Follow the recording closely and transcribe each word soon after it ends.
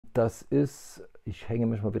Das ist, ich hänge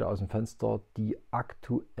mich mal wieder aus dem Fenster, die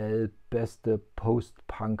aktuell beste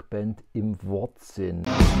Post-Punk-Band im Wortsinn.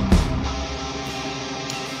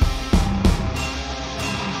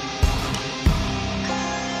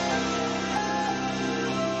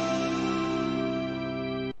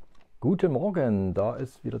 Guten Morgen, da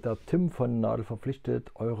ist wieder der Tim von Nadel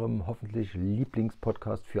verpflichtet, eurem hoffentlich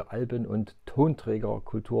Lieblingspodcast für Alben und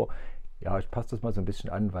Tonträgerkultur. Ja, ich passe das mal so ein bisschen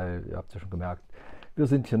an, weil ihr habt es ja schon gemerkt, wir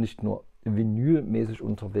sind hier nicht nur vinylmäßig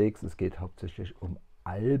unterwegs, es geht hauptsächlich um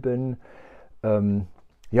Alben.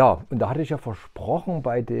 Ja, und da hatte ich ja versprochen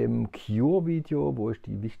bei dem Cure-Video, wo ich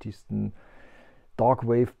die wichtigsten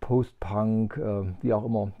Darkwave, Post-Punk, wie auch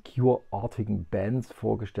immer, Cure-artigen Bands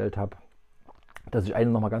vorgestellt habe, dass ich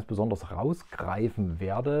eine nochmal ganz besonders rausgreifen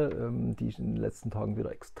werde, die ich in den letzten Tagen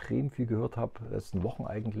wieder extrem viel gehört habe, letzten Wochen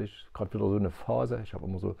eigentlich, gerade wieder so eine Phase, ich habe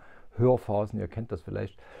immer so Hörphasen, ihr kennt das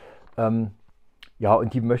vielleicht. Ja,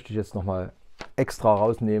 und die möchte ich jetzt nochmal extra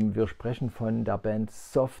rausnehmen. Wir sprechen von der Band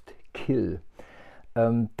Soft Kill.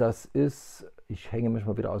 Das ist, ich hänge mich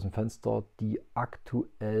mal wieder aus dem Fenster, die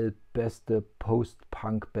aktuell beste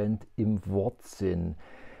Post-Punk-Band im Wortsinn.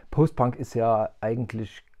 Post-Punk ist ja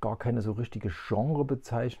eigentlich gar keine so richtige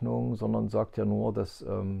Genrebezeichnung, sondern sagt ja nur, dass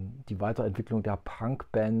die Weiterentwicklung der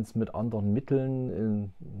Punk-Bands mit anderen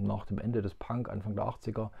Mitteln nach dem Ende des Punk, Anfang der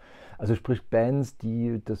 80er, also sprich Bands,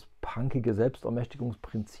 die das punkige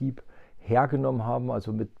Selbstermächtigungsprinzip hergenommen haben,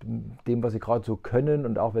 also mit dem, was sie gerade so können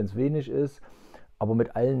und auch wenn es wenig ist, aber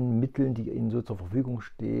mit allen Mitteln, die ihnen so zur Verfügung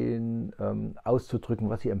stehen, auszudrücken,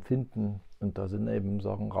 was sie empfinden. Und da sind eben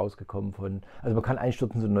Sachen rausgekommen von, also man kann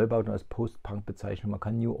einstürzende Neubauten als Post-Punk bezeichnen, man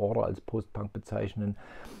kann New Order als Post-Punk bezeichnen.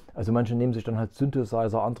 Also manche nehmen sich dann halt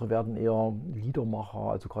Synthesizer, andere werden eher Liedermacher,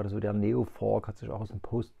 also gerade so der Neo-Folk hat sich auch aus dem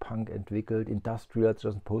Post-Punk entwickelt, Industrial hat sich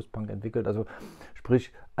aus dem Post-Punk entwickelt, also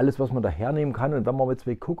sprich alles, was man da hernehmen kann. Und wenn man mit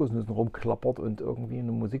zwei Kokosnüssen rumklappert und irgendwie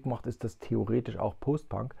eine Musik macht, ist das theoretisch auch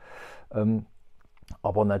Post-Punk.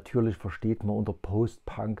 Aber natürlich versteht man unter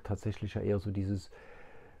Post-Punk tatsächlich ja eher so dieses,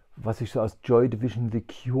 was sich so aus Joy Division The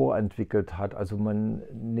Cure entwickelt hat. Also man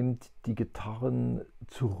nimmt die Gitarren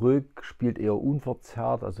zurück, spielt eher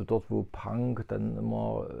unverzerrt, also dort wo Punk dann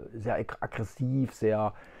immer sehr aggressiv,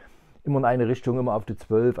 sehr immer in eine Richtung, immer auf die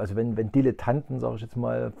 12. Also wenn Dilettanten, sage ich jetzt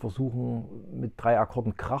mal, versuchen mit 3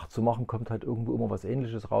 Akkorden Krach zu machen, kommt halt irgendwo immer was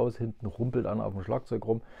Ähnliches raus, hinten rumpelt einer auf dem Schlagzeug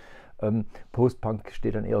rum. Post-Punk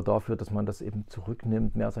steht dann eher dafür, dass man das eben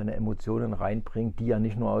zurücknimmt, mehr seine Emotionen reinbringt, die ja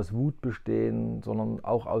nicht nur aus Wut bestehen, sondern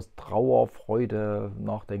auch aus Trauer, Freude,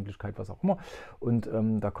 Nachdenklichkeit, was auch immer. Und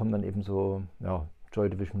da kommen dann eben so, ja, Joy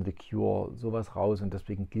Division, The Cure, sowas raus. Und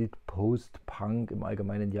deswegen gilt Post-Punk im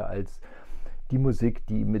Allgemeinen ja als die Musik,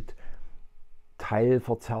 die mit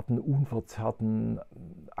teilverzerrten, unverzerrten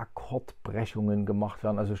Akkordbrechungen gemacht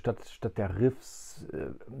werden. Also statt der Riffs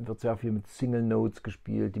wird sehr viel mit Single Notes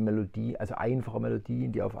gespielt, die Melodie, also einfache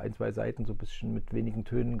Melodien, die auf 1, 2 Seiten so ein bisschen mit wenigen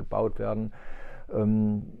Tönen gebaut werden.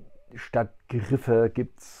 Statt Griffe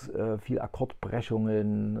gibt es viel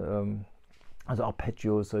Akkordbrechungen, also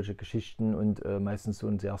Arpeggios, solche Geschichten und meistens so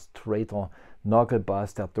ein sehr straighter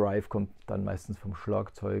Nagelbass. Der Drive kommt dann meistens vom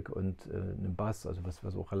Schlagzeug und einem Bass, also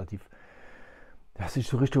was auch relativ sich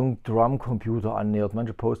so Richtung Drumcomputer annähert.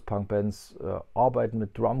 Manche Post-Punk-Bands arbeiten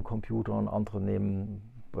mit Drumcomputern, andere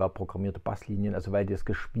nehmen programmierte Basslinien, also weil der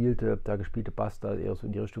gespielte Bass da eher so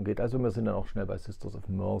in die Richtung geht. Also wir sind dann auch schnell bei Sisters of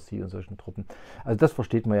Mercy und solchen Truppen. Also das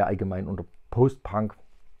versteht man ja allgemein unter Post-Punk.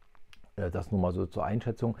 Das nur mal so zur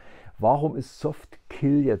Einschätzung. Warum ist Soft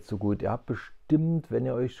Kill jetzt so gut? Ihr habt bestimmt, wenn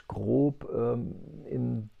ihr euch grob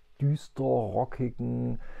im düster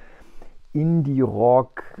rockigen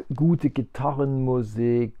Indie-Rock, gute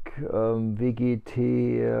Gitarrenmusik, WGT-Umfeld,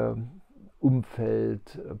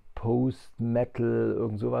 Post-Metal,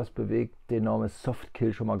 irgend sowas bewegt, den Namen Soft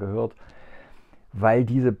Kill schon mal gehört, weil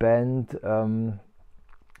diese Band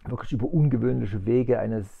wirklich über ungewöhnliche Wege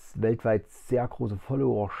eine weltweit sehr große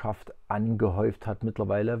Followerschaft angehäuft hat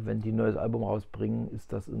mittlerweile. Wenn die ein neues Album rausbringen,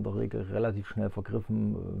 ist das in der Regel relativ schnell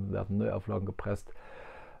vergriffen, werden Neuauflagen gepresst.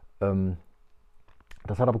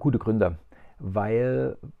 Das hat aber gute Gründe,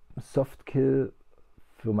 weil Softkill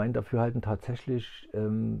für mein Dafürhalten tatsächlich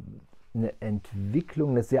eine Entwicklung,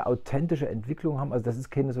 eine sehr authentische Entwicklung haben. Also das ist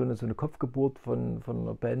keine so eine Kopfgeburt von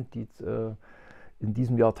einer Band, die in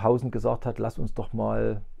diesem Jahrtausend gesagt hat, lass uns doch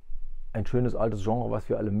mal ein schönes altes Genre, was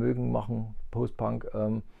wir alle mögen, machen, Post-Punk,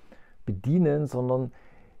 bedienen, sondern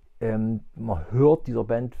man hört dieser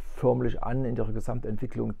Band förmlich an in ihrer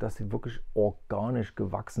Gesamtentwicklung, dass sie wirklich organisch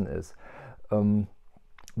gewachsen ist.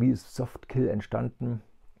 Wie ist Soft Kill entstanden?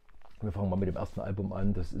 Wir fangen mal mit dem ersten Album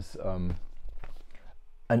an. Das ist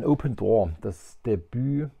ein Open Door, das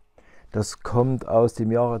Debüt Das kommt aus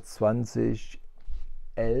dem Jahre 2011.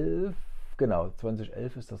 Genau,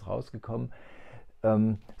 2011 ist das rausgekommen.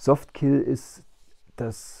 Softkill ist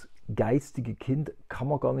das geistige Kind, kann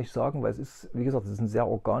man gar nicht sagen, weil es ist, wie gesagt, es ist eine sehr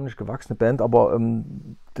organisch gewachsene Band, aber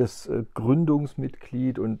das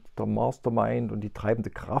Gründungsmitglied und der Mastermind und die treibende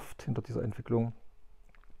Kraft hinter dieser Entwicklung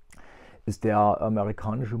ist der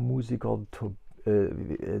amerikanische Musiker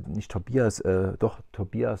nicht Tobias, doch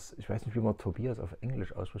Tobias, ich weiß nicht, wie man Tobias auf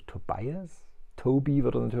Englisch ausspricht, Tobias? Toby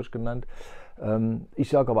wird er natürlich genannt. Ich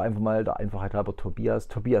sage aber einfach mal der Einfachheit halber Tobias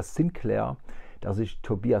Sinclair, der sich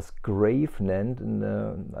Tobias Grave nennt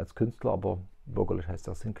als Künstler, aber bürgerlich heißt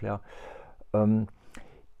er Sinclair.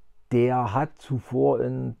 Der hat zuvor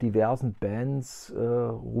in diversen Bands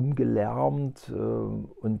rumgelärmt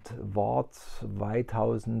und war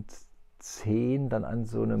 2010 dann an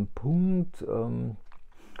so einem Punkt,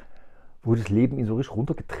 wo das Leben ihn so richtig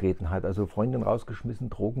runtergetreten hat. Also Freundin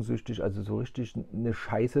rausgeschmissen, drogensüchtig, also so richtig eine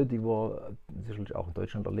Scheiße, die man sicherlich auch in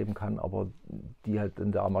Deutschland erleben kann, aber die halt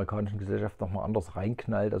in der amerikanischen Gesellschaft nochmal anders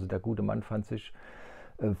reinknallt. Also der gute Mann fand sich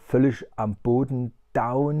völlig am Boden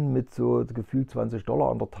down mit so gefühlt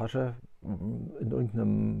 $20 in der Tasche in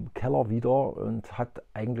irgendeinem Keller wieder und hat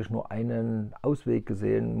eigentlich nur einen Ausweg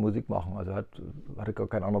gesehen, Musik machen. Also hatte gar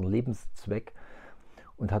keinen anderen Lebenszweck.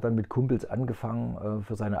 Und hat dann mit Kumpels angefangen,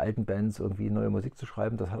 für seine alten Bands irgendwie neue Musik zu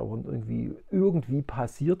schreiben. Das hat aber irgendwie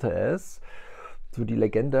passierte es, so die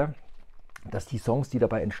Legende, dass die Songs, die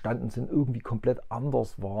dabei entstanden sind, irgendwie komplett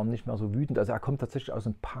anders waren, nicht mehr so wütend. Also er kommt tatsächlich aus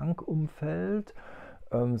einem Punk-Umfeld.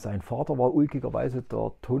 Sein Vater war ulkigerweise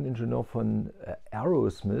der Toningenieur von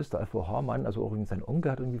Aerosmith, der FOH-Mann, also auch sein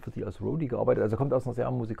Onkel hat irgendwie für die als Roadie gearbeitet. Also er kommt aus einer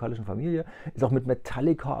sehr musikalischen Familie, ist auch mit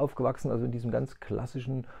Metallica aufgewachsen, also in diesem ganz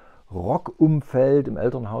klassischen Rock-Umfeld. Im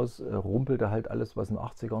Elternhaus rumpelte halt alles, was in den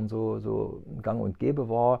 80ern so gang und gäbe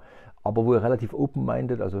war, aber wohl relativ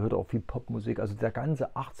open-minded, also hörte auch viel Popmusik. Also der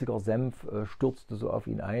ganze 80er-Senf stürzte so auf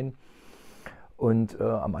ihn ein. Und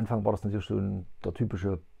am Anfang war das natürlich so der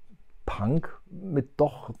typische Punk mit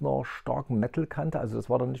doch einer starken Metal-Kante. Also das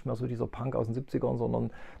war dann nicht mehr so dieser Punk aus den 70ern,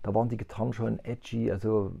 sondern da waren die Gitarren schon edgy.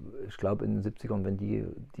 Also ich glaube in den 70ern, wenn die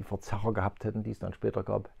Verzerrer gehabt hätten, die es dann später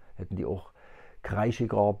gab, hätten die auch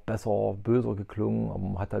kreischiger, besser, böser geklungen, aber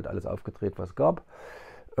man hat halt alles aufgedreht, was es gab.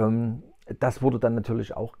 Das wurde dann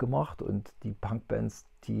natürlich auch gemacht und die Punkbands,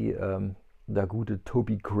 der gute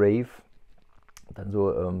Toby Grave, dann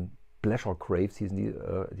so Pleasure Graves hießen die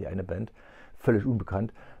eine Band, völlig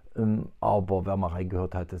unbekannt, aber wer mal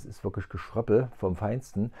reingehört hat, das ist wirklich Geschröppel vom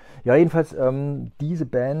Feinsten. Ja, jedenfalls, diese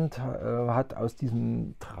Band hat aus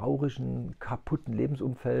diesem traurigen, kaputten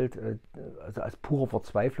Lebensumfeld, also als pure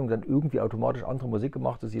Verzweiflung, dann irgendwie automatisch andere Musik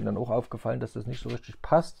gemacht. Es ist ihnen dann auch aufgefallen, dass das nicht so richtig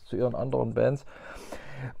passt zu ihren anderen Bands.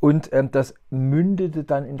 Und das mündete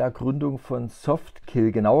dann in der Gründung von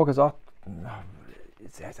Softkill, genauer gesagt.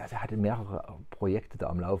 Er hatte mehrere Projekte da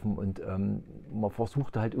am Laufen und man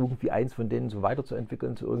versuchte halt irgendwie eins von denen so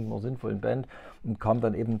weiterzuentwickeln zu irgendeiner sinnvollen Band und kam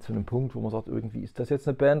dann eben zu einem Punkt, wo man sagt, irgendwie ist das jetzt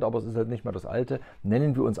eine Band, aber es ist halt nicht mehr das Alte.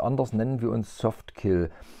 Nennen wir uns anders, nennen wir uns Softkill.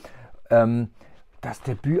 Das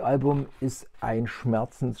Debütalbum ist ein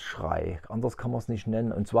Schmerzensschrei, anders kann man es nicht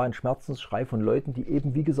nennen. Und zwar ein Schmerzensschrei von Leuten, die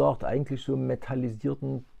eben, wie gesagt, eigentlich so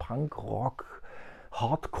metallisierten Punkrock,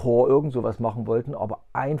 Hardcore irgend sowas machen wollten, aber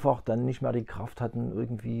einfach dann nicht mehr die Kraft hatten,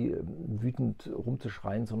 irgendwie wütend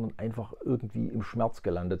rumzuschreien, sondern einfach irgendwie im Schmerz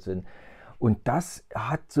gelandet sind. Und das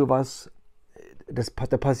hat sowas,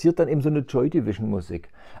 da passiert dann eben so eine Joy Division Musik.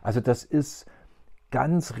 Also das ist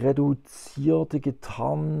ganz reduzierte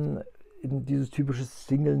Gitarren, dieses typische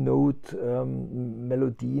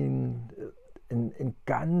Single-Note-Melodien, in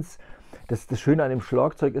ganz. Das Schöne an dem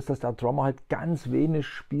Schlagzeug ist, dass der Drummer halt ganz wenig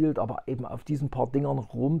spielt, aber eben auf diesen paar Dingern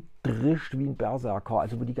rumdrischt wie ein Berserker.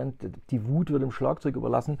 Also wo die Wut wird dem Schlagzeug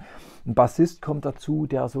überlassen. Ein Bassist kommt dazu,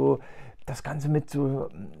 der so das Ganze mit so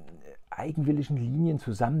eigenwilligen Linien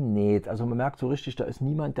zusammennäht. Also man merkt so richtig, da ist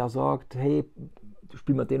niemand, der sagt, hey,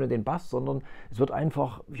 spiel mal den und den Bass, sondern es wird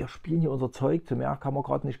einfach, wir spielen hier unser Zeug, zu mehr haben wir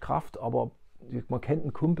gerade nicht Kraft, aber man kennt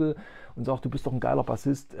einen Kumpel und sagt, du bist doch ein geiler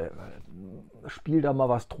Bassist, spiel da mal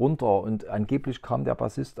was drunter. Und angeblich kam der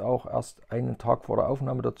Bassist auch erst einen Tag vor der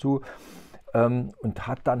Aufnahme dazu und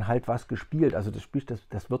hat dann halt was gespielt. Also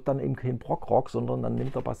das wird dann eben kein Prog-Rock, sondern dann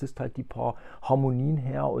nimmt der Bassist halt die paar Harmonien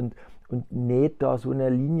her und näht da so eine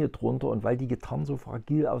Linie drunter. Und weil die Gitarren so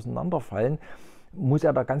fragil auseinanderfallen, muss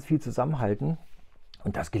er da ganz viel zusammenhalten.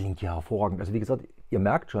 Und das gelingt ja hervorragend. Also wie gesagt, ihr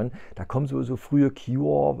merkt schon, da kommen so frühe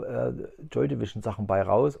Cure, Joy Division Sachen bei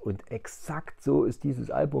raus und exakt so ist dieses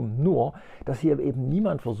Album, nur dass hier eben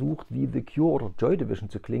niemand versucht, wie The Cure oder Joy Division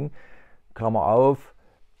zu klingen. Klammer auf,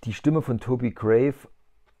 die Stimme von Toby Grave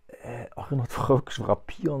erinnert wirklich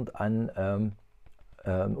frappierend an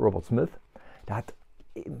Robert Smith. Der hat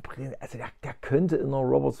also der könnte in einer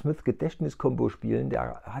Robert Smith Gedächtniskombo spielen.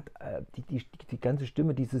 Der hat die ganze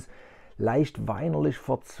Stimme, dieses leicht weinerlich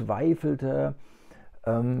verzweifelte,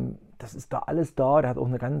 das ist da alles da. Der hat auch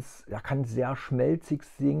der kann sehr schmelzig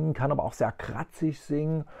singen, kann aber auch sehr kratzig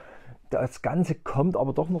singen. Das Ganze kommt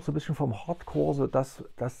aber doch noch so ein bisschen vom Hardcore, so das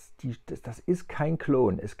ist kein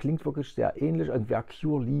Klon. Es klingt wirklich sehr ähnlich, und wer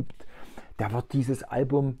Cure liebt, der wird dieses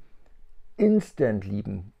Album instant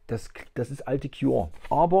lieben. Das ist alte Cure.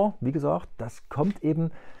 Aber wie gesagt, das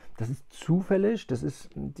ist zufällig, das ist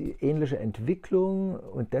die ähnliche Entwicklung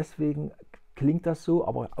und deswegen klingt das so,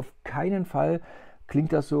 aber auf keinen Fall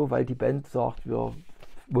klingt das so, weil die Band sagt, wir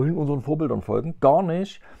wollen unseren Vorbildern folgen. Gar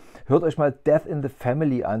nicht. Hört euch mal Death in the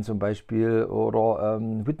Family an zum Beispiel oder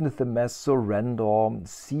Witness the Mass, Surrender,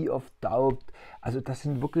 Sea of Doubt. Also das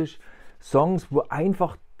sind wirklich Songs, wo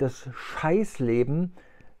einfach das Scheißleben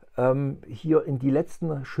hier in die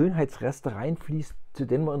letzten Schönheitsreste reinfließt, zu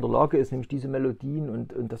denen man in der Lage ist, nämlich diese Melodien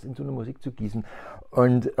und das in so eine Musik zu gießen.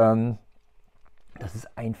 Und das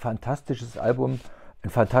ist ein fantastisches Album, ein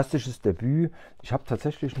fantastisches Debüt. Ich habe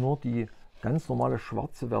tatsächlich nur die ganz normale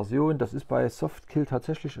schwarze Version. Das ist bei Softkill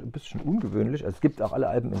tatsächlich ein bisschen ungewöhnlich. Also es gibt auch alle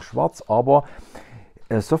Alben in schwarz, aber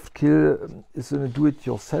Softkill ist so eine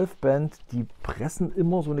Do-it-yourself-Band, die pressen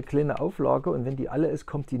immer so eine kleine Auflage und wenn die alle ist,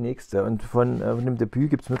 kommt die nächste. Und von dem Debüt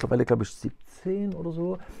gibt es mittlerweile, glaube ich, 17 oder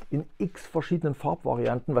so in x verschiedenen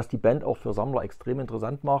Farbvarianten, was die Band auch für Sammler extrem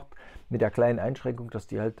interessant macht, mit der kleinen Einschränkung, dass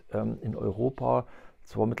die halt in Europa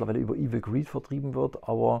zwar mittlerweile über Evil Greed vertrieben wird,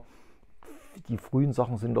 aber die frühen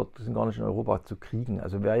Sachen sind gar nicht in Europa zu kriegen.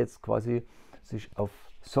 Also wer jetzt quasi sich auf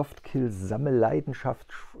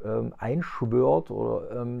Softkill-Sammelleidenschaft einschwört,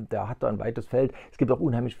 oder der hat da ein weites Feld. Es gibt auch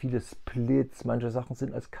unheimlich viele Splits, manche Sachen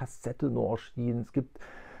sind als Kassette nur erschienen. Es gibt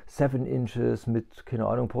 7 Inches mit, keine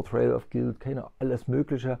Ahnung, Portrayal of Guilt, alles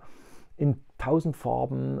Mögliche in 1000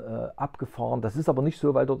 Farben abgefahren. Das ist aber nicht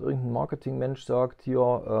so, weil dort irgendein Marketingmensch sagt,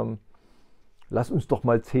 hier, lass uns doch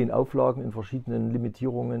mal 10 Auflagen in verschiedenen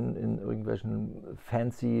Limitierungen in irgendwelchen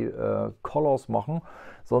fancy Colors machen,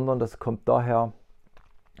 sondern das kommt daher,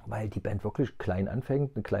 weil die Band wirklich klein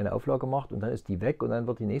anfängt, eine kleine Auflage macht und dann ist die weg und dann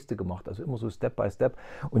wird die nächste gemacht. Also immer so Step by Step.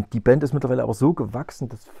 Und die Band ist mittlerweile auch so gewachsen,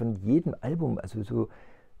 dass es von jedem Album also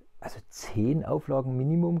 10 Auflagen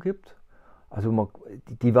Minimum gibt. Also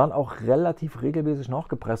die werden auch relativ regelmäßig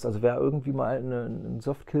nachgepresst. Also wer irgendwie mal ein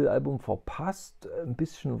Softkill-Album verpasst, ein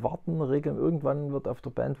bisschen warten, regeln. Irgendwann wird auf der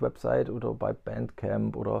Band-Website oder bei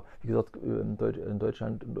Bandcamp oder wie gesagt in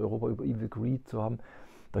Deutschland und Europa über Evil Greed zu haben.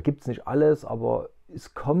 Da gibt es nicht alles, aber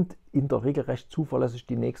es kommt in der Regel recht zuverlässig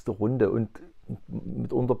die nächste Runde. Und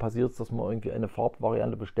mitunter passiert es, dass man irgendwie eine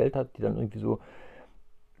Farbvariante bestellt hat, die dann irgendwie so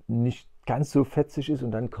nicht ganz so fetzig ist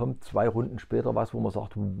und dann kommt 2 Runden später was, wo man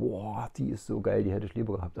sagt, boah, die ist so geil, die hätte ich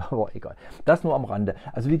lieber gehabt, aber egal. Das nur am Rande.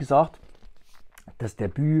 Also wie gesagt, das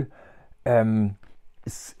Debüt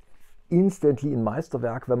ist instantly ein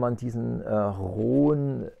Meisterwerk, wenn man diesen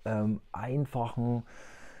rohen, einfachen,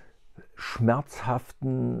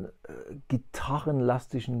 schmerzhaften,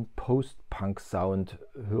 gitarrenlastigen Post-Punk-Sound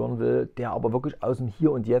hören will, der aber wirklich aus dem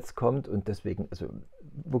Hier und Jetzt kommt und deswegen also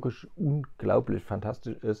wirklich unglaublich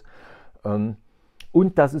fantastisch ist. Und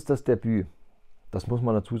das ist das Debüt, das muss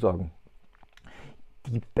man dazu sagen.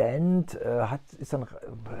 Die Band ist dann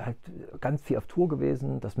halt ganz viel auf Tour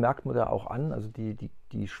gewesen, das merkt man da auch an. Also die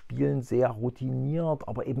spielen sehr routiniert,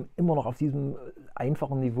 aber eben immer noch auf diesem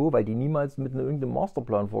einfachen Niveau, weil die niemals mit irgendeinem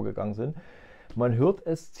Masterplan vorgegangen sind. Man hört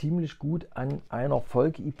es ziemlich gut an einer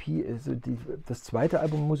Folk-EP. Also das zweite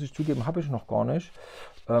Album, muss ich zugeben, habe ich noch gar nicht.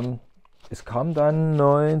 Es kam dann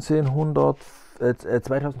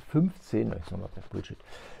 2015,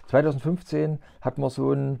 2015 hat man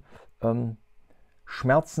so ein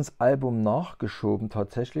Schmerzensalbum nachgeschoben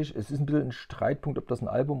tatsächlich. Es ist ein bisschen ein Streitpunkt, ob das ein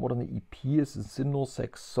Album oder eine EP ist. Es sind nur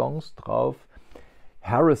 6 Songs drauf.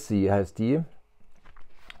 Heresy heißt die.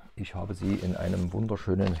 Ich habe sie in einem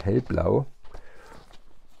wunderschönen Hellblau.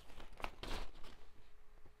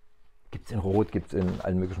 Gibt es in Rot, gibt es in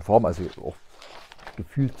allen möglichen Farben. Also auch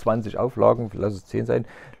gefühlt 20 Auflagen, lass es 10 sein.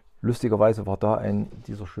 Lustigerweise war da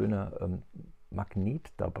dieser schöne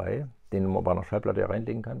Magnet dabei, den man bei einer Schallplatte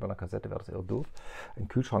reinlegen kann. Bei einer Kassette wäre das eher doof. Ein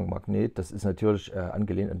Kühlschrankmagnet, das ist natürlich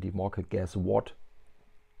angelehnt an die Marke Guess What.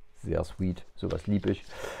 Sehr sweet, sowas liebe ich.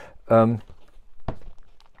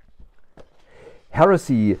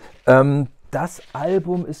 Heresy, das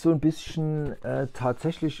Album ist so ein bisschen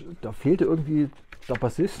tatsächlich, da fehlte irgendwie der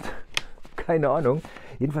Bassist, keine Ahnung.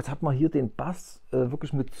 Jedenfalls hat man hier den Bass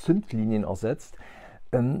wirklich mit Synthlinien ersetzt.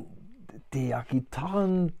 Der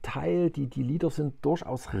Gitarrenteil, die Lieder sind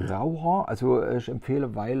durchaus rauer. Also ich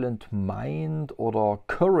empfehle Violent Mind oder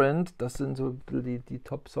Current, das sind so die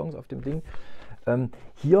Top-Songs auf dem Ding.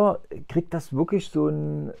 Hier kriegt das wirklich so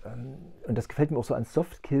ein, und das gefällt mir auch so an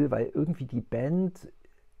Softkill, weil irgendwie die Band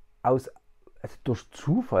also durch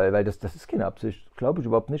Zufall, weil das ist keine Absicht, glaube ich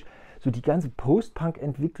überhaupt nicht, so die ganze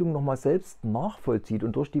Post-Punk-Entwicklung nochmal selbst nachvollzieht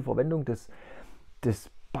und durch die Verwendung des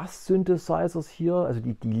Bass-Synthesizers hier, also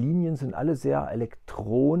die Linien sind alle sehr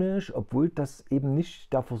elektronisch, obwohl das eben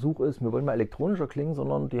nicht der Versuch ist, wir wollen mal elektronischer klingen,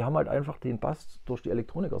 sondern die haben halt einfach den Bass durch die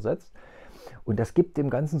Elektronik ersetzt. Und das gibt dem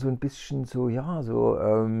Ganzen so ein bisschen so, ja, so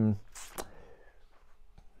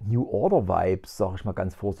New Order Vibes, sage ich mal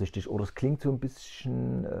ganz vorsichtig. Oder es klingt so ein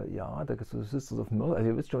bisschen, ja, da ist so Sisters of Mercy, also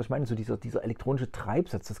ihr wisst schon, was ich meine, so dieser elektronische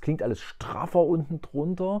Treibsatz, das klingt alles straffer unten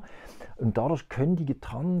drunter. Und dadurch können die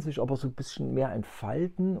Gitarren sich aber so ein bisschen mehr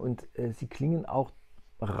entfalten und sie klingen auch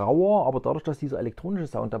rauer, aber dadurch, dass dieser elektronische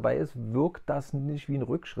Sound dabei ist, wirkt das nicht wie ein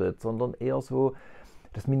Rückschritt, sondern eher so,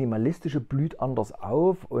 das Minimalistische blüht anders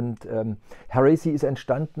auf. Und Heresy ist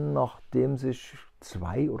entstanden, nachdem sich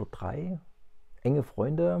 2 oder 3 enge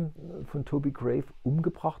Freunde von Toby Grave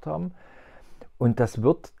umgebracht haben. Und das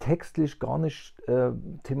wird textlich gar nicht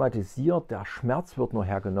thematisiert, der Schmerz wird nur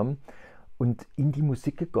hergenommen und in die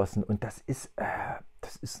Musik gegossen. Und das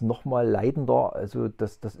ist nochmal leidender, also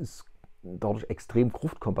das ist dadurch extrem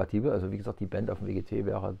gruftkompatibel. Also wie gesagt, die Band auf dem WGT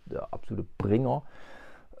wäre der absolute Bringer.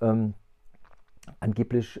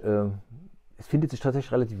 Angeblich, es findet sich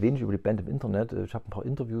tatsächlich relativ wenig über die Band im Internet. Ich habe ein paar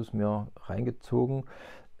Interviews mir reingezogen.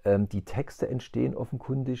 Die Texte entstehen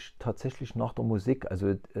offenkundig tatsächlich nach der Musik.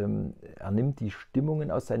 Also er nimmt die Stimmungen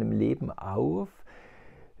aus seinem Leben auf,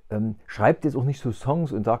 schreibt jetzt auch nicht so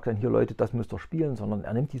Songs und sagt dann, hier Leute, das müsst ihr spielen, sondern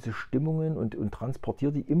er nimmt diese Stimmungen und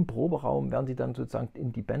transportiert die im Proberaum, werden die dann sozusagen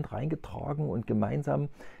in die Band reingetragen und gemeinsam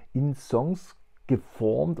in Songs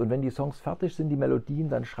geformt. Und wenn die Songs fertig sind, die Melodien,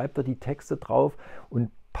 dann schreibt er die Texte drauf und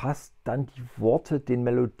passt dann die Worte den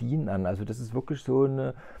Melodien an. Also das ist wirklich so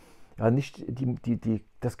eine, ja, nicht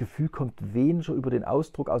das Gefühl kommt weniger über den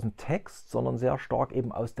Ausdruck aus dem Text, sondern sehr stark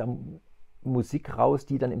eben aus der Musik raus,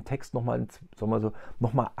 die dann im Text nochmal, sagen wir so,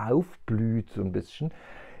 nochmal aufblüht so ein bisschen.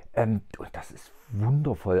 Und das ist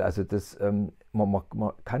wundervoll. Also das, man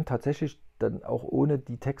kann tatsächlich dann auch ohne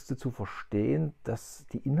die Texte zu verstehen, dass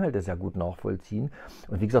die Inhalte sehr gut nachvollziehen.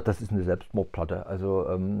 Und wie gesagt, das ist eine Selbstmordplatte. Also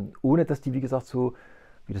ohne dass die, wie gesagt, so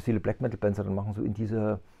wie das viele Black Metal Bands dann machen, so in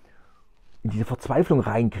diese Verzweiflung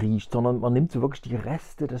reinkriecht, sondern man nimmt so wirklich die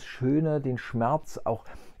Reste, das Schöne, den Schmerz. Auch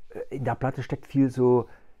in der Platte steckt viel so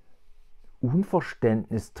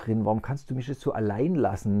Unverständnis drin. Warum kannst du mich jetzt so allein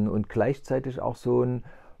lassen? Und gleichzeitig auch so ein,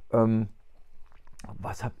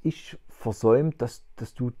 was habe ich versäumt, dass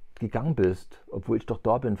du gegangen bist, obwohl ich doch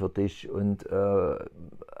da bin für dich. Und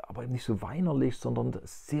aber nicht so weinerlich, sondern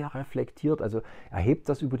sehr reflektiert. Also er hebt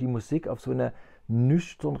das über die Musik auf so eine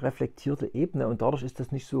nüchtern reflektierte Ebene und dadurch ist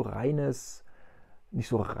das nicht so reines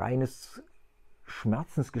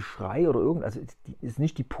Schmerzensgeschrei oder irgendwas. Also ist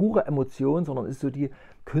nicht die pure Emotion, sondern ist so die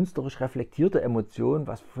künstlerisch reflektierte Emotion,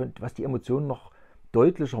 was die Emotion noch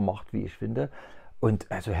deutlicher macht, wie ich finde.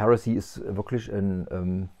 Und also Heresy ist wirklich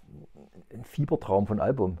ein Fiebertraum von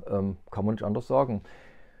Album, kann man nicht anders sagen.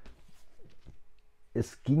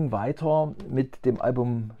 Es ging weiter mit dem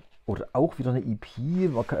Album, oder auch wieder eine EP.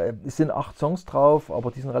 Es sind 8 Songs drauf,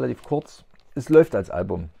 aber die sind relativ kurz. Es läuft als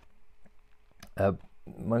Album.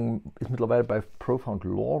 Man ist mittlerweile bei Profound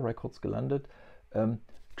Lore Records gelandet.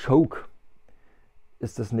 Choke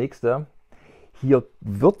ist das nächste. Hier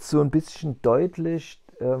wird so ein bisschen deutlich,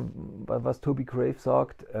 was Toby Grave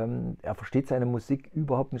sagt. Er versteht seine Musik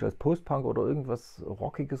überhaupt nicht als Postpunk oder irgendwas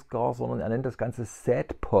Rockiges gar, sondern er nennt das Ganze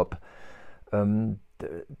Sad Pop.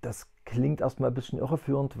 Das klingt erstmal ein bisschen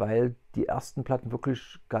irreführend, weil die ersten Platten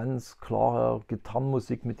wirklich ganz klare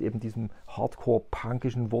Gitarrenmusik mit eben diesem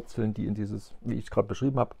Hardcore-punkischen Wurzeln, die in dieses, wie ich es gerade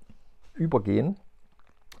beschrieben habe, übergehen.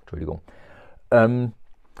 Entschuldigung.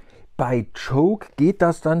 Bei Choke geht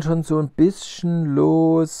das dann schon so ein bisschen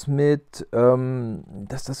los mit,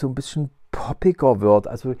 dass das so ein bisschen poppiger wird.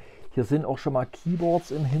 Also hier sind auch schon mal Keyboards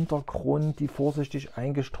im Hintergrund, die vorsichtig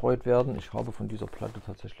eingestreut werden. Ich habe von dieser Platte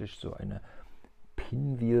tatsächlich so eine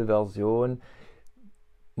Pinwheel-Version.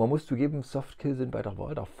 Man muss zugeben, Softkill sind bei der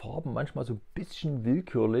Wahl der Farben manchmal so ein bisschen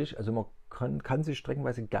willkürlich. Also man kann sich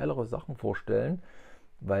streckenweise geilere Sachen vorstellen,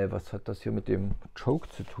 weil was hat das hier mit dem Choke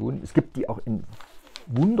zu tun? Es gibt die auch in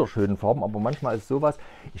wunderschönen Farben, aber manchmal ist sowas,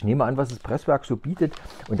 ich nehme an, was das Presswerk so bietet,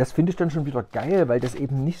 und das finde ich dann schon wieder geil, weil das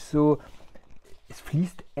eben nicht so, es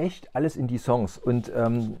fließt echt alles in die Songs und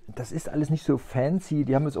das ist alles nicht so fancy,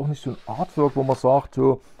 die haben jetzt auch nicht so ein Artwork, wo man sagt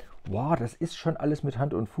so, wow, das ist schon alles mit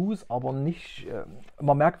Hand und Fuß, aber nicht,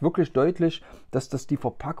 man merkt wirklich deutlich, dass das die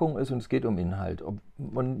Verpackung ist und es geht um Inhalt.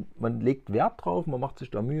 Man legt Wert drauf, man macht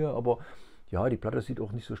sich da Mühe, aber ja, die Platte sieht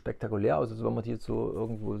auch nicht so spektakulär aus. Also wenn man die jetzt so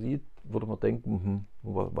irgendwo sieht, würde man denken,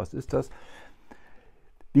 was ist das?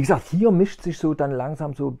 Wie gesagt, hier mischt sich so dann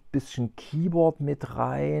langsam so ein bisschen Keyboard mit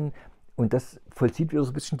rein und das vollzieht wieder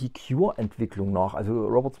so ein bisschen die Cure-Entwicklung nach. Also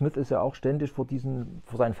Robert Smith ist ja auch ständig vor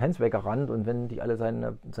seinen Fans weggerannt und wenn die alle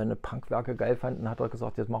seine Punkwerke geil fanden, hat er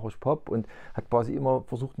gesagt, jetzt mache ich Pop und hat quasi immer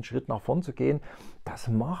versucht, einen Schritt nach vorn zu gehen. Das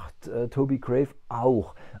macht Toby Grave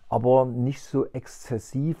auch, aber nicht so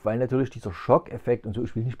exzessiv, weil natürlich dieser Schockeffekt und so,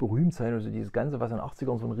 ich will nicht berühmt sein, also dieses Ganze, was in den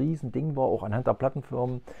 80ern so ein Riesending war, auch anhand der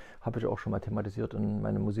Plattenfirmen, habe ich auch schon mal thematisiert in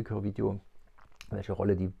meinem Musikhörvideo, welche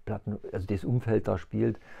Rolle die Platten, also das Umfeld da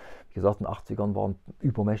spielt. Wie gesagt, in den 80ern waren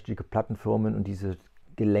übermächtige Plattenfirmen und diese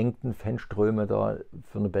gelenkten Fanströme da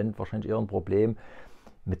für eine Band wahrscheinlich eher ein Problem.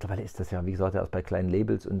 Mittlerweile ist das ja, wie gesagt, erst bei kleinen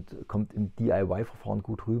Labels und kommt im DIY-Verfahren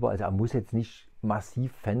gut rüber. Also er muss jetzt nicht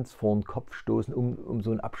massiv Fans vor den Kopf stoßen, um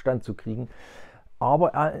so einen Abstand zu kriegen.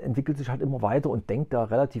 Aber er entwickelt sich halt immer weiter und denkt da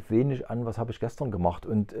relativ wenig an, was habe ich gestern gemacht.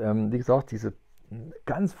 Und wie gesagt, diese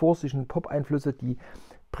ganz vorsichtigen Pop-Einflüsse, die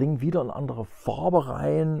bringen wieder eine andere Farbe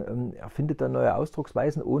rein. Er findet dann neue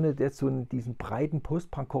Ausdrucksweisen, ohne jetzt so diesen breiten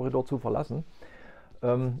Post-Punk-Korridor zu verlassen.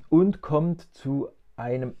 Und kommt zu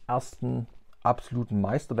einem ersten absoluten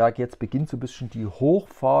Meisterwerk. Jetzt beginnt so ein bisschen die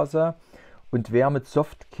Hochphase. Und wer mit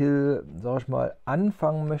Softkill, sag ich mal,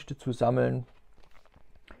 anfangen möchte zu sammeln,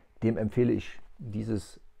 dem empfehle ich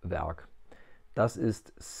dieses Werk. Das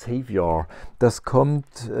ist Savior. Das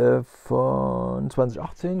kommt von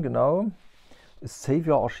 2018, genau. Ist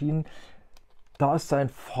Savior erschienen. Da ist sein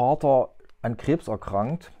Vater an Krebs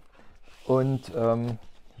erkrankt. Und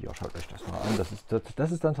hier, schaut euch das mal an.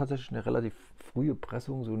 Das ist dann tatsächlich eine relativ frühe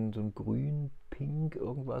Pressung, so ein grün-pink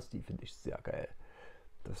irgendwas. Die finde ich sehr geil.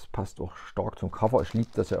 Das passt auch stark zum Cover. Ich liebe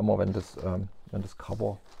das ja immer, wenn das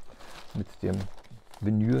Cover mit dem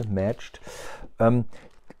Vinyl matcht.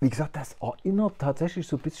 Wie gesagt, das erinnert tatsächlich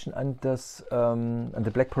so ein bisschen an The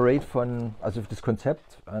Black Parade also das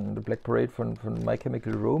Konzept, an The Black Parade von My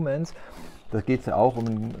Chemical Romance. Da geht es ja auch um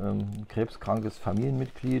ein krebskrankes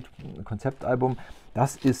Familienmitglied, ein Konzeptalbum.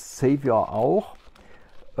 Das ist Savior auch,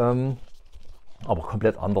 aber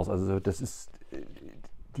komplett anders. Also das ist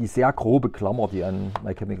die sehr grobe Klammer, die an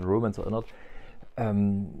My Chemical Romance erinnert.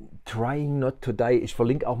 Trying Not to Die. Ich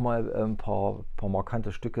verlinke auch mal ein paar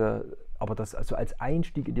markante Stücke, aber das also als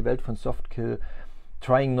Einstieg in die Welt von Softkill,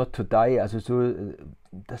 Trying Not to Die, also so,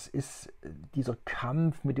 das ist dieser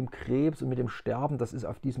Kampf mit dem Krebs und mit dem Sterben, das ist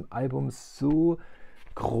auf diesem Album so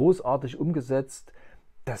großartig umgesetzt.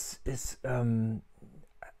 Das ist,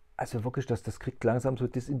 also wirklich, das kriegt langsam so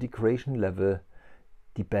Disintegration-Level,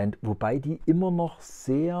 die Band, wobei die immer noch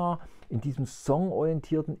sehr in diesem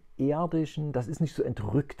songorientierten, erdischen, das ist nicht so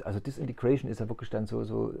entrückt, also Disintegration ist ja wirklich dann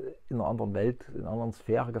so in einer anderen Welt, in einer anderen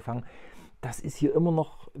Sphäre gefangen. Das ist hier immer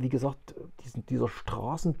noch, wie gesagt, dieser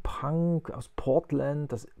Straßenpunk aus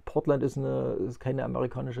Portland. Portland ist keine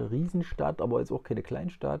amerikanische Riesenstadt, aber jetzt auch keine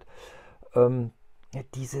Kleinstadt.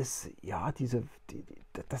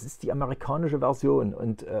 Das ist die amerikanische Version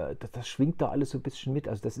und das schwingt da alles so ein bisschen mit.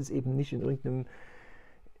 Also das ist eben nicht in irgendeinem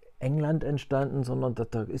England entstanden, sondern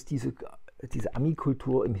da ist diese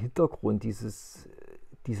Ami-Kultur im Hintergrund,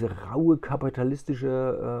 diese raue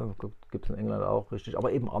kapitalistische, gibt es in England auch richtig,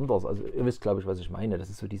 aber eben anders. Also ihr wisst, glaube ich, was ich meine.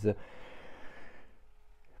 Das ist so diese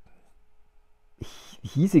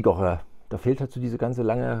hiesigere, da fehlt halt so diese ganze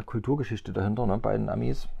lange Kulturgeschichte dahinter, ne, bei den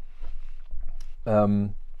Amis.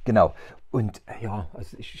 Genau. Und ja,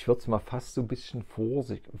 also ich würde es mal fast so ein bisschen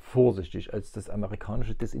vorsichtig als das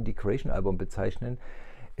amerikanische Disintegration-Album bezeichnen.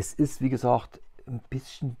 Es ist, wie gesagt, ein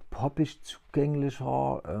bisschen poppig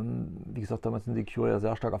zugänglicher. Wie gesagt, damals sind die Cure ja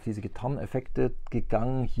sehr stark auf diese Gitarreneffekte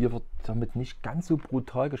gegangen. Hier wird damit nicht ganz so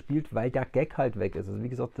brutal gespielt, weil der Gag halt weg ist. Also wie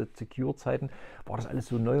gesagt, zu Cure-Zeiten war das alles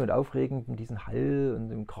so neu und aufregend mit diesem Hall und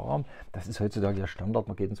dem Kram. Das ist heutzutage ja Standard.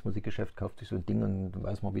 Man geht ins Musikgeschäft, kauft sich so ein Ding und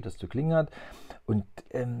weiß mal, wie das zu klingen hat. Und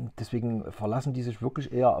deswegen verlassen die sich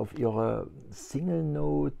wirklich eher auf ihre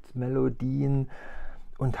Single-Note-Melodien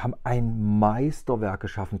und haben ein Meisterwerk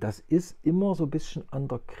geschaffen. Das ist immer so ein bisschen an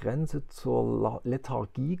der Grenze zur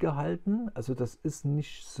Lethargie gehalten. Also das ist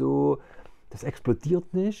nicht so, das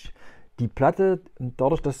explodiert nicht. Die Platte,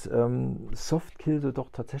 dadurch, dass Softkill so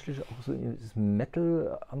doch tatsächlich auch so in dieses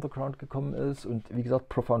Metal-Underground gekommen ist und wie gesagt,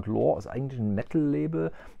 Profound Lore ist eigentlich ein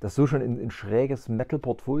Metal-Label, das so schon ein schräges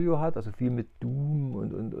Metal-Portfolio hat, also viel mit Doom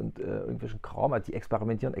und irgendwelchen Kram, also die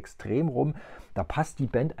experimentieren extrem rum. Da passt die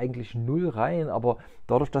Band eigentlich null rein, aber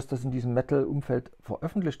dadurch, dass das in diesem Metal-Umfeld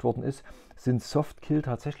veröffentlicht worden ist, sind Softkill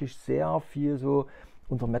tatsächlich sehr viel so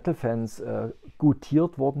unter Metal-Fans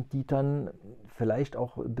gutiert worden, die dann vielleicht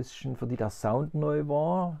auch ein bisschen, für die der Sound neu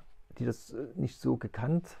war, die das nicht so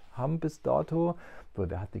gekannt haben bis dato. Weil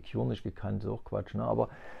wer hat die Cure nicht gekannt, ist auch Quatsch, ne? Aber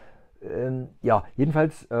ja,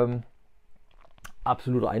 jedenfalls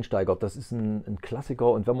absoluter Einsteiger. Das ist ein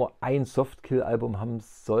Klassiker und wenn man ein Softkill-Album haben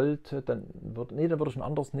sollte, dann würde ich ein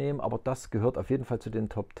anderes nehmen, aber das gehört auf jeden Fall zu den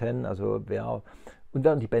Top 10. Also wer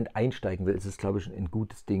in die Band einsteigen will, ist es, glaube ich, ein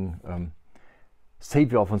gutes Ding.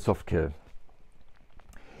 Savior von Softkill.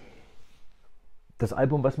 Das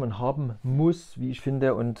Album, was man haben muss, wie ich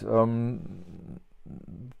finde, und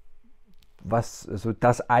was so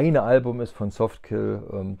das eine Album ist von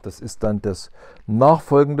Softkill, das ist dann das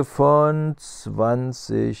nachfolgende von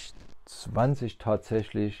 2020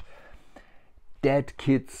 tatsächlich, Dead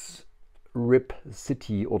Kids RIP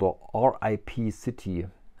City oder RIP City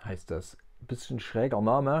heißt das. Bisschen schräger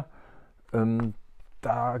Name.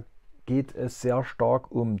 Da geht es sehr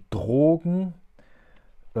stark um Drogen.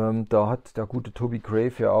 Da hat der gute Toby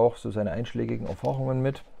Grave ja auch so seine einschlägigen Erfahrungen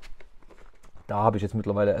mit. Da habe ich jetzt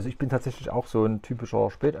mittlerweile, also ich bin tatsächlich auch so ein typischer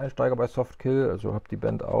Späteinsteiger bei Softkill, also habe die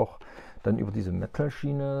Band auch dann über diese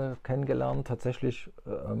Metal-Schiene kennengelernt. Tatsächlich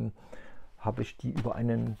habe ich die über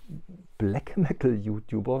einen Black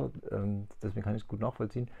Metal-YouTuber, deswegen kann ich es gut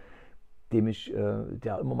nachvollziehen,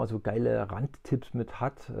 der immer mal so geile Randtipps mit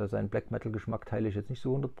hat. Seinen Black Metal Geschmack teile ich jetzt nicht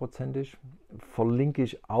so hundertprozentig. Verlinke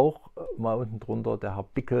ich auch mal unten drunter. Der Herr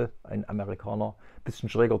Bickel, ein Amerikaner, bisschen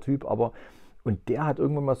schräger Typ, aber und der hat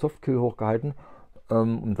irgendwann mal Softkill hochgehalten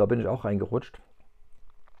und da bin ich auch reingerutscht.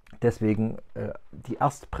 Deswegen, die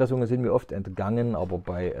Erstpressungen sind mir oft entgangen, aber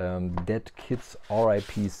bei Dead Kids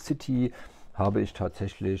RIP City habe ich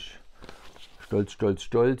tatsächlich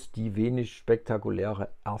stolz, die wenig spektakuläre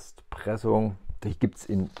Erstpressung. Die gibt es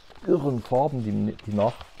in irren Farben, die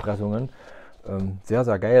Nachpressungen. Sehr,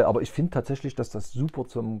 sehr geil. Aber ich finde tatsächlich, dass das super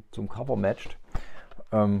zum Cover matcht.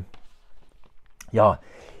 Ja,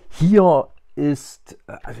 hier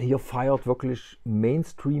feiert wirklich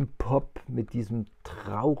Mainstream-Pop mit diesem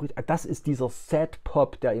traurig. Das ist dieser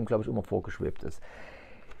Sad-Pop, der ihm, glaube ich, immer vorgeschwebt ist.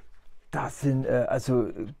 Das sind, also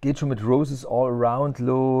geht schon mit Roses All Around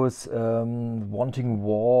los, Wanting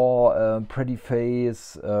War, Pretty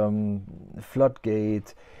Face,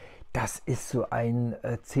 Floodgate. Das ist so ein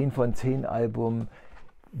 10 von 10 Album,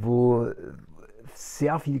 wo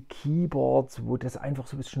sehr viel Keyboards, wo das einfach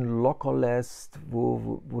so ein bisschen locker lässt,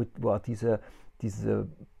 wo er diese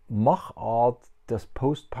Machart des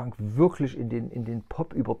Post-Punk wirklich in den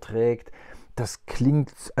Pop überträgt. Das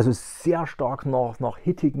klingt also sehr stark nach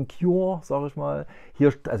hittigen Cure, sage ich mal. Hier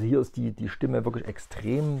ist die Stimme wirklich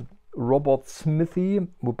extrem Robert Smithy,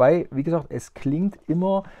 wobei, wie gesagt, es klingt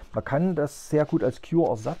immer, man kann das sehr gut als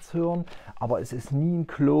Cure-Ersatz hören, aber es ist nie ein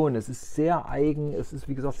Klon, es ist sehr eigen, es ist,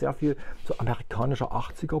 wie gesagt, sehr viel so amerikanischer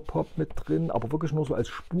 80er-Pop mit drin, aber wirklich nur so als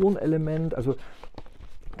Spurenelement, also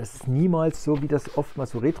das ist niemals so, wie das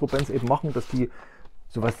oftmals so Retro-Bands eben machen, dass die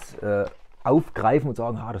sowas aufgreifen und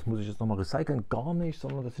sagen, das muss ich jetzt nochmal recyceln, gar nicht,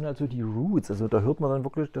 sondern das sind halt so die Roots, also da hört man dann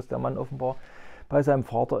wirklich, dass der Mann offenbar bei seinem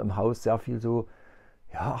Vater im Haus sehr viel so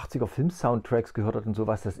 80er Film-Soundtracks gehört hat und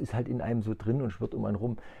sowas, das ist halt in einem so drin und schwirrt um einen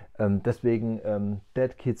rum. Deswegen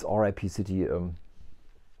Dead Kids RIP City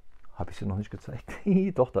habe ich dir noch nicht gezeigt.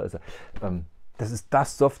 Doch, da ist er. Das ist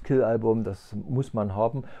das Softkill-Album, das muss man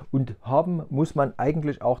haben. Und haben muss man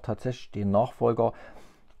eigentlich auch tatsächlich den Nachfolger.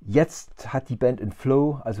 Jetzt hat die Band in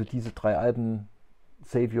Flow, also diese 3 Alben,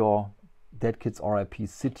 Savior, Dead Kids RIP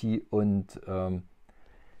City und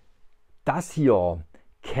das hier,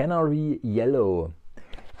 Canary Yellow.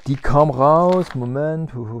 Die kam raus, Moment,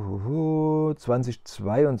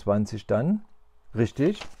 2022 dann,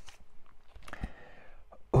 richtig.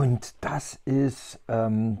 Und das ist,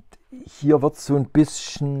 hier wird es so ein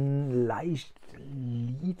bisschen leicht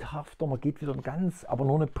liedhafter, man geht wieder ganz, aber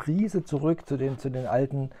nur eine Prise zurück zu den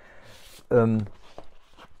alten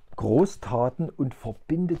Großtaten und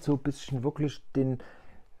verbindet so ein bisschen wirklich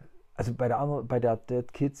also bei der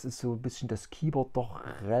Dead Kids ist so ein bisschen das Keyboard doch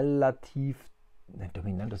relativ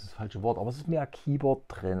dominant, das ist das falsche Wort, aber es ist mehr Keyboard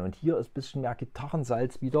drin und hier ist ein bisschen mehr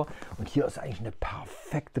Gitarrensalz wieder und hier ist eigentlich eine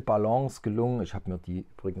perfekte Balance gelungen. Ich habe mir die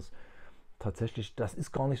übrigens tatsächlich, das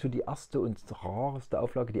ist gar nicht so die erste und rareste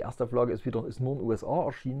Auflage. Die erste Auflage ist nur in den USA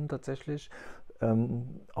erschienen tatsächlich.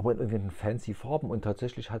 aber in irgendwelchen fancy Farben. Und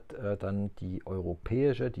tatsächlich hat dann die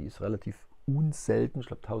europäische, die ist relativ unselten, ich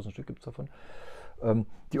glaube 1000 Stück gibt es davon.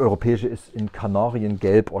 Die europäische ist in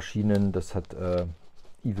Kanariengelb erschienen, das hat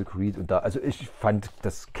Evil Creed und da, also ich fand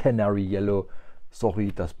das Canary Yellow,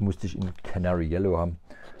 sorry, das musste ich in Canary Yellow haben.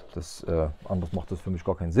 Das, anders macht das für mich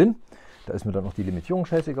gar keinen Sinn. Da ist mir dann noch die Limitierung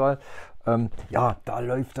scheißegal. Ja, da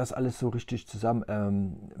läuft das alles so richtig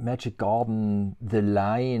zusammen. Magic Garden, The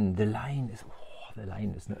Line ist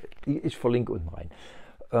eine, ich verlinke unten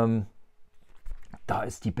rein. Da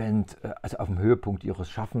ist die Band also auf dem Höhepunkt ihres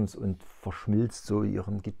Schaffens und verschmilzt so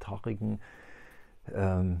ihren gitarrigen,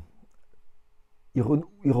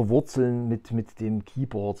 ihre Wurzeln mit dem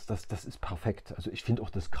Keyboard. Das ist perfekt. Also ich finde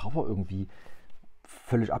auch das Cover irgendwie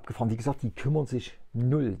völlig abgefahren. Wie gesagt, die kümmern sich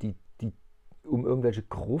null. Die um irgendwelche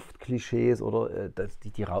Gruft-Klischees oder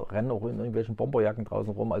die rennen auch in irgendwelchen Bomberjacken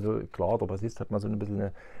draußen rum. Also klar, der Bassist hat mal so ein bisschen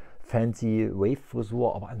eine fancy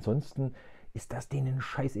Wave-Frisur, aber ansonsten ist das denen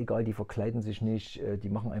scheißegal. Die verkleiden sich nicht, die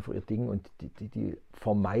machen einfach ihr Ding und die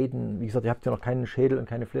vermeiden, wie gesagt, ihr habt ja noch keinen Schädel und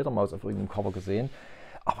keine Fledermaus auf irgendeinem Cover gesehen.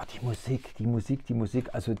 Aber die Musik,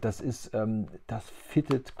 also das ist, das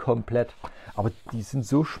fittet komplett. Aber die sind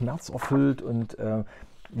so schmerzerfüllt und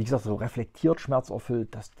wie gesagt, so reflektiert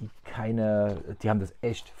schmerzerfüllt, dass die haben das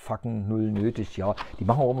echt fucking null nötig. Ja, die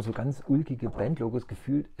machen auch immer so ganz ulkige Bandlogos,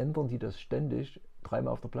 gefühlt ändern die das ständig,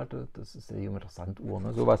 dreimal auf der Platte, das ist ja hier mit der Sanduhr,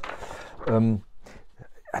 ne, sowas.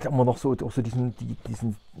 Hat immer noch so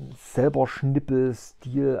diesen selber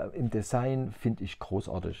Schnippel-Stil im Design, finde ich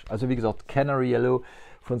großartig. Also wie gesagt, Canary Yellow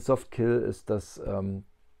von Softkill ist das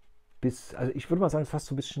also ich würde mal sagen, fast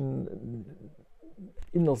so ein bisschen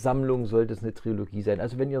in der Sammlung sollte es eine Trilogie sein.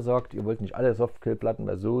 Also wenn ihr sagt, ihr wollt nicht alle Softkill-Platten,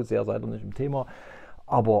 weil so sehr seid ihr nicht im Thema,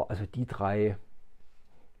 aber also die drei,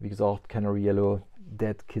 wie gesagt, Canary Yellow,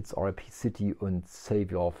 Dead Kids R.I.P. City und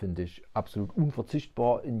Savior finde ich absolut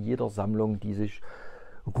unverzichtbar in jeder Sammlung, die sich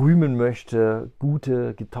rühmen möchte.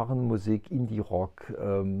 Gute Gitarrenmusik, Indie-Rock,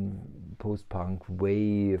 Post-Punk,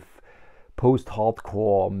 Wave,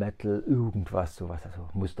 Post-Hardcore, Metal, irgendwas, sowas. Also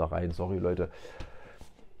muss da rein, sorry Leute.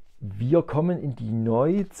 Wir kommen in die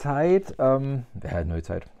Neuzeit.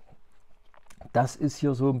 Neuzeit. Das ist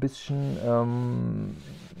hier so ein bisschen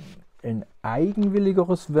ein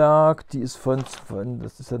eigenwilligeres Werk. Die ist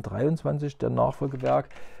das ist dann 23, der Nachfolgewerk.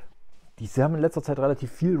 Die haben in letzter Zeit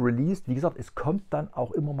relativ viel released. Wie gesagt, es kommt dann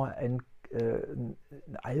auch immer mal ein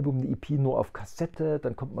Album, eine EP nur auf Kassette.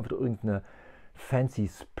 Dann kommt mal wieder irgendeine fancy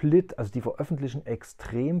Split. Also die veröffentlichen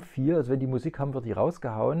extrem viel. Also wenn die Musik haben, wird die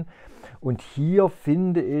rausgehauen. Und hier,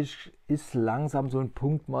 finde ich, ist langsam so ein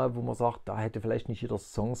Punkt mal, wo man sagt, da hätte vielleicht nicht jeder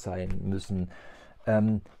Song sein müssen.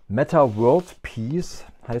 Meta World Peace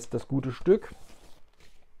heißt das gute Stück.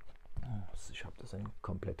 Ich habe das in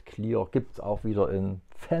komplett clear. Gibt es auch wieder in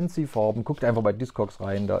fancy Farben. Guckt einfach bei Discogs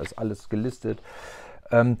rein, da ist alles gelistet.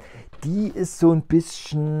 Die ist so ein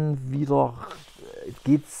bisschen wieder,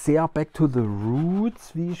 geht sehr back to the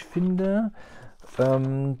roots, wie ich finde.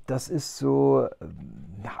 Das ist so,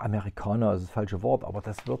 ja, Amerikaner ist das falsche Wort, aber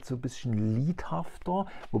das wird so ein bisschen liedhafter.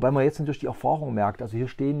 Wobei man jetzt natürlich die Erfahrung merkt. Also hier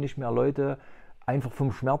stehen nicht mehr Leute einfach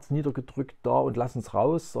vom Schmerz niedergedrückt da und lassen es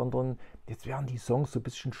raus, sondern jetzt werden die Songs so ein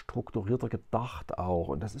bisschen strukturierter gedacht auch.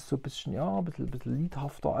 Und das ist so ein bisschen, ja, ein bisschen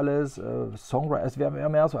liedhafter alles. Songwriter, also wer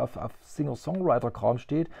mehr so auf Singer-Songwriter-Kram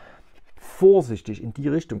steht, vorsichtig in die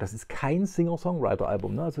Richtung. Das ist kein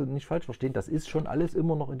Singer-Songwriter-Album, ne? Also nicht falsch verstehen, das ist schon alles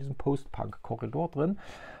immer noch in diesem Post-Punk-Korridor drin.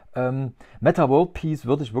 Meta World Peace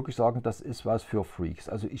würde ich wirklich sagen, das ist was für Freaks.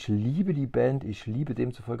 Also ich liebe die Band, ich liebe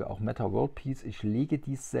demzufolge auch Meta World Peace. Ich lege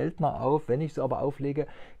die seltener auf. Wenn ich sie aber auflege,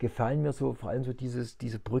 gefallen mir so vor allem so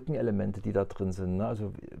diese Brückenelemente, die da drin sind. Ne?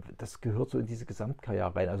 Also das gehört so in diese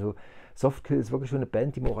Gesamtkarriere rein. Also Softkill ist wirklich so eine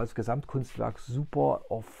Band, die man auch als Gesamtkunstwerk super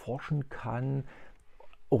erforschen kann.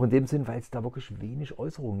 Auch in dem Sinn, weil es da wirklich wenig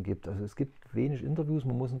Äußerungen gibt. Also es gibt wenig Interviews,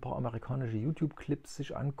 man muss ein paar amerikanische YouTube-Clips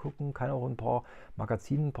sich angucken, kann auch ein paar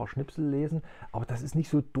Magazine, ein paar Schnipsel lesen, aber das ist nicht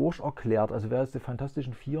so durcherklärt. Also wer jetzt die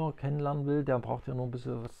Fantastischen Vier kennenlernen will, der braucht ja noch ein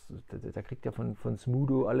bisschen was, der kriegt ja von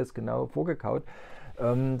Smudo alles genau vorgekaut.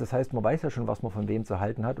 Das heißt, man weiß ja schon, was man von wem zu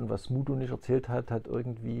halten hat und was Smudo nicht erzählt hat, hat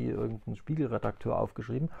irgendein Spiegelredakteur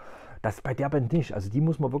aufgeschrieben. Das bei der Band nicht. Also die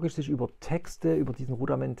muss man wirklich sich über Texte, über diesen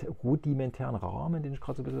rudimentären Rahmen, den ich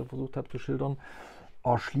gerade so ein bisschen versucht habe zu schildern,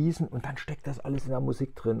 erschließen und dann steckt das alles in der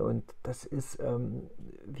Musik drin. Und das ist,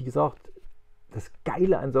 wie gesagt, das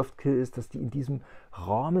Geile an Softkill ist, dass die in diesem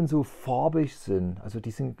Rahmen so farbig sind. Also die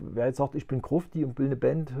sind, wer jetzt sagt, ich bin grufti und will eine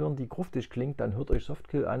Band hören, die gruftig klingt, dann hört euch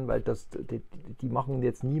Softkill an, weil die machen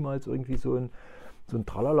jetzt niemals irgendwie so ein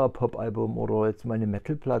Tralala-Pop-Album oder jetzt mal eine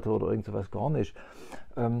Metal-Platte oder irgend sowas, gar nicht.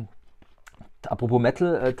 Apropos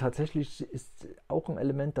Metal, tatsächlich ist auch ein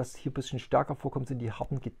Element, das hier ein bisschen stärker vorkommt, sind die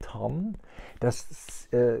harten Gitarren. Das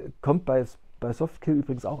kommt bei Softkill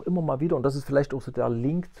übrigens auch immer mal wieder und das ist vielleicht auch so der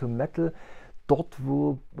Link zum Metal. Dort,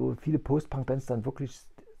 wo viele Post-Punk-Bands dann wirklich,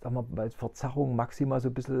 sag mal, bei Verzerrung maximal so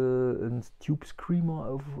ein bisschen einen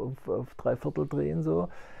Tube-Screamer auf 3/4 drehen, so.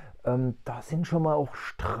 Da sind schon mal auch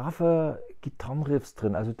straffe Gitarrenriffs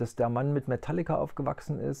drin. Also, dass der Mann mit Metallica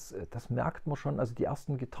aufgewachsen ist, das merkt man schon. Also, die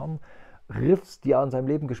ersten Gitarrenriffs, die er in seinem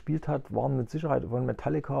Leben gespielt hat, waren mit Sicherheit von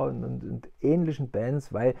Metallica und ähnlichen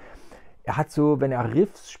Bands, weil er hat so, wenn er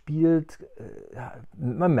Riffs spielt, ja,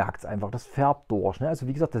 man merkt es einfach, das färbt durch. Ne? Also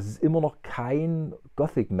wie gesagt, das ist immer noch kein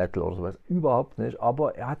Gothic Metal oder sowas, überhaupt nicht,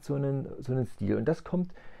 aber er hat so einen Stil und das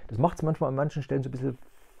macht es manchmal an manchen Stellen so ein bisschen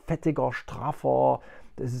fettiger, straffer.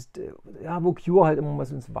 Das ist, ja, wo Cure halt immer mal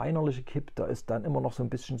so ins Weinerliche kippt, da ist dann immer noch so ein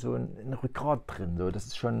bisschen so ein Rückgrat drin. So. Das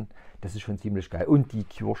ist schon ziemlich geil. Und die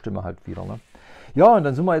Cure-Stimme halt wieder. Ne? Ja, und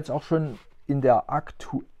dann sind wir jetzt auch schon in der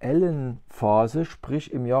aktuellen Phase,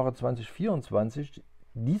 sprich im Jahre 2024.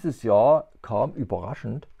 Dieses Jahr kam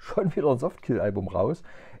überraschend schon wieder ein Softkill-Album raus.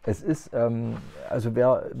 Es ist, also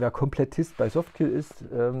wer Komplettist bei Softkill ist,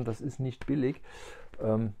 das ist nicht billig.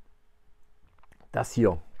 Das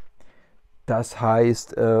hier. Das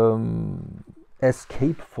heißt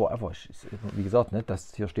Escape Forever. Wie gesagt, ne,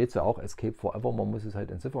 das hier steht ja auch Escape Forever. Man muss es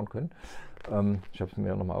halt entziffern können. Ich habe es mir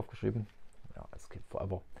ja nochmal aufgeschrieben. Ja, Escape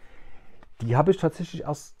Forever. Die habe ich tatsächlich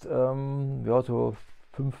erst ja, so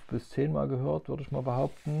 5 bis 10 Mal gehört, würde ich mal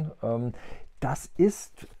behaupten. Das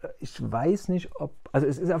ist, ich weiß nicht, also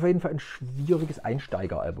es ist auf jeden Fall ein schwieriges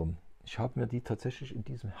Einsteigeralbum. Ich habe mir die tatsächlich in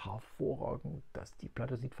diesem hervorragend, die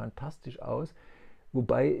Platte sieht fantastisch aus.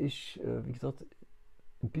 Wobei ich, wie gesagt,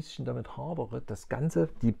 ein bisschen damit hadere. Das Ganze,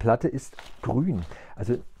 die Platte ist grün.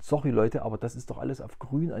 Also, sorry Leute, aber das ist doch alles auf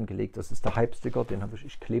grün angelegt. Das ist der Hype-Sticker, den habe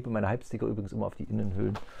ich klebe meine Hype-Sticker übrigens immer auf die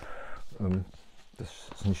Innenhüllen. Das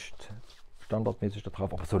ist nicht standardmäßig da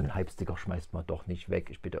drauf, aber so einen Hype-Sticker schmeißt man doch nicht weg,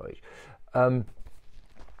 ich bitte euch.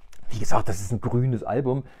 Wie gesagt, das ist ein grünes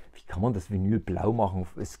Album. Wie kann man das Vinyl blau machen?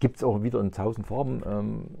 Es gibt es auch wieder in 1000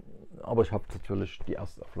 Farben. Aber ich habe natürlich die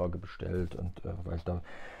Erstauflage bestellt und weil da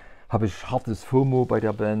habe ich hartes FOMO bei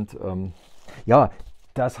der Band. Ja,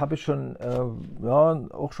 das habe ich schon, ja,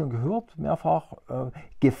 auch schon gehört, mehrfach.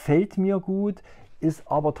 Gefällt mir gut, ist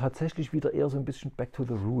aber tatsächlich wieder eher so ein bisschen back to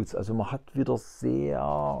the roots. Also man hat wieder ist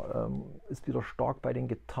wieder stark bei den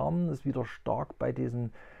Gitarren, ist wieder stark bei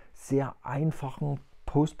diesen sehr einfachen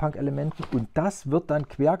Post-Punk-Elementen und das wird dann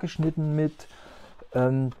quergeschnitten mit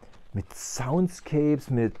Soundscapes,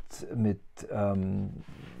 mit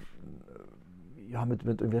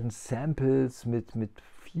irgendwelchen Samples, mit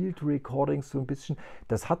Field Recordings so ein bisschen.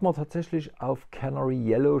 Das hat man tatsächlich auf Canary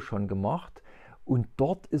Yellow schon gemacht und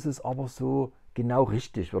dort ist es aber so genau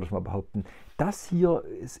richtig, würde ich mal behaupten. Das hier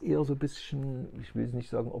ist eher so ein bisschen, ich will nicht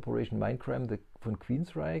sagen Operation Mindcrime von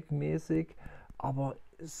Queensryche mäßig, aber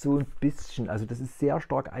so ein bisschen, also das ist sehr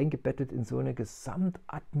stark eingebettet in so eine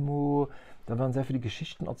Gesamtatmo. Da werden sehr viele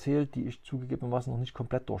Geschichten erzählt, die ich zugegebenermaßen noch nicht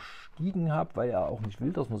komplett durchstiegen habe, weil er auch nicht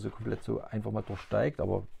will, dass man so komplett so einfach mal durchsteigt,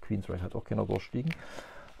 aber Queensryche hat auch keiner durchstiegen.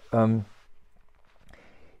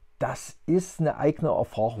 Das ist eine eigene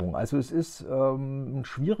Erfahrung. Also es ist ein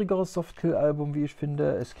schwierigeres Softkill-Album, wie ich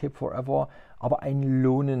finde, Escape Forever, aber ein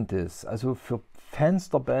lohnendes. Also für Fans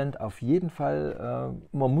der Band auf jeden Fall,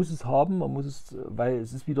 man muss es haben, weil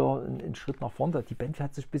es ist wieder ein Schritt nach vorne. Die Band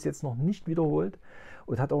hat sich bis jetzt noch nicht wiederholt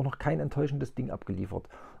und hat auch noch kein enttäuschendes Ding abgeliefert.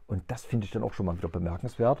 Und das finde ich dann auch schon mal wieder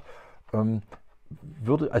bemerkenswert.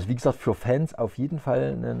 Also wie gesagt, für Fans auf jeden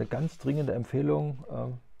Fall eine ganz dringende Empfehlung,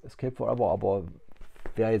 Escape Forever, aber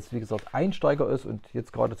wer jetzt, wie gesagt, Einsteiger ist und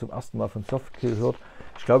jetzt gerade zum ersten Mal von Softkill hört,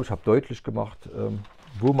 ich glaube, ich habe deutlich gemacht,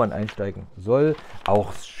 wo man einsteigen soll.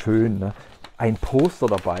 Auch schön, ne? Ein Poster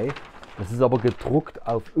dabei, das ist aber gedruckt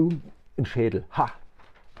auf irgendeinen Schädel. Ha!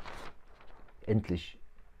 Endlich.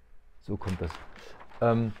 So kommt das.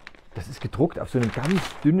 Das ist gedruckt auf so einem ganz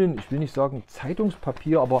dünnen, ich will nicht sagen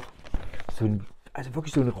Zeitungspapier, aber also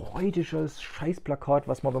wirklich so ein räudiges Scheißplakat,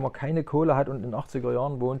 was man, wenn man keine Kohle hat und in den 80er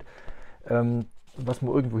Jahren wohnt, was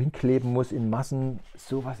man irgendwo hinkleben muss in Massen.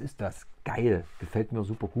 Sowas ist das. Geil. Gefällt mir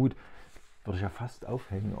super gut. Würde ich ja fast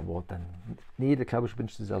aufhängen, aber dann, nee, da glaube ich, bin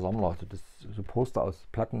ich sehr Sammler. Also so Poster aus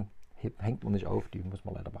Platten hängt man nicht auf, die muss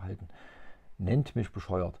man leider behalten. Nennt mich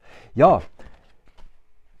bescheuert. Ja,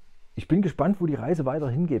 ich bin gespannt, wo die Reise weiter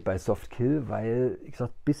hingeht bei Softkill, weil, wie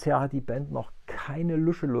gesagt, bisher hat die Band noch keine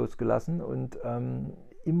Lusche losgelassen und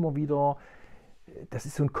immer wieder, das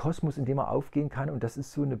ist so ein Kosmos, in dem man aufgehen kann und das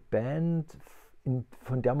ist so eine Band,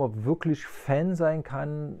 von der man wirklich Fan sein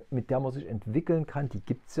kann, mit der man sich entwickeln kann. Die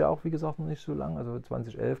gibt es ja auch, wie gesagt, noch nicht so lange, also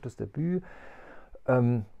 2011 das Debüt.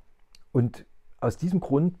 Und aus diesem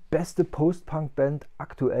Grund beste Post-Punk-Band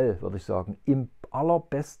aktuell, würde ich sagen, im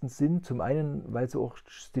allerbesten Sinn. Zum einen, weil sie auch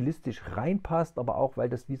stilistisch reinpasst, aber auch, weil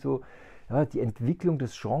das wie so die Entwicklung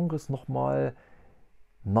des Genres nochmal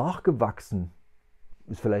nachgewachsen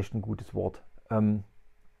ist, vielleicht ein gutes Wort.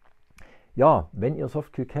 Wenn ihr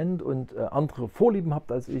Softkill kennt und andere Vorlieben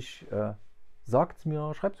habt als ich, sagt es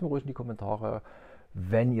mir, schreibt es mir ruhig in die Kommentare,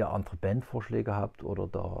 wenn ihr andere Bandvorschläge habt oder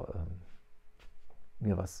da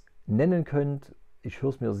mir was nennen könnt. Ich höre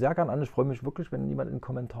es mir sehr gern an. Ich freue mich wirklich, wenn jemand in den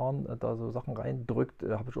Kommentaren da so Sachen reindrückt.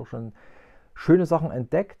 Da habe ich auch schon schöne Sachen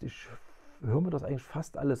entdeckt. Ich höre mir das eigentlich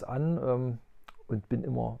fast alles an und bin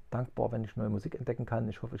immer dankbar, wenn ich neue Musik entdecken kann.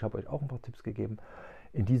 Ich hoffe, ich habe euch auch ein paar Tipps gegeben.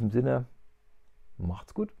 In diesem Sinne,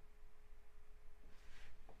 macht's gut.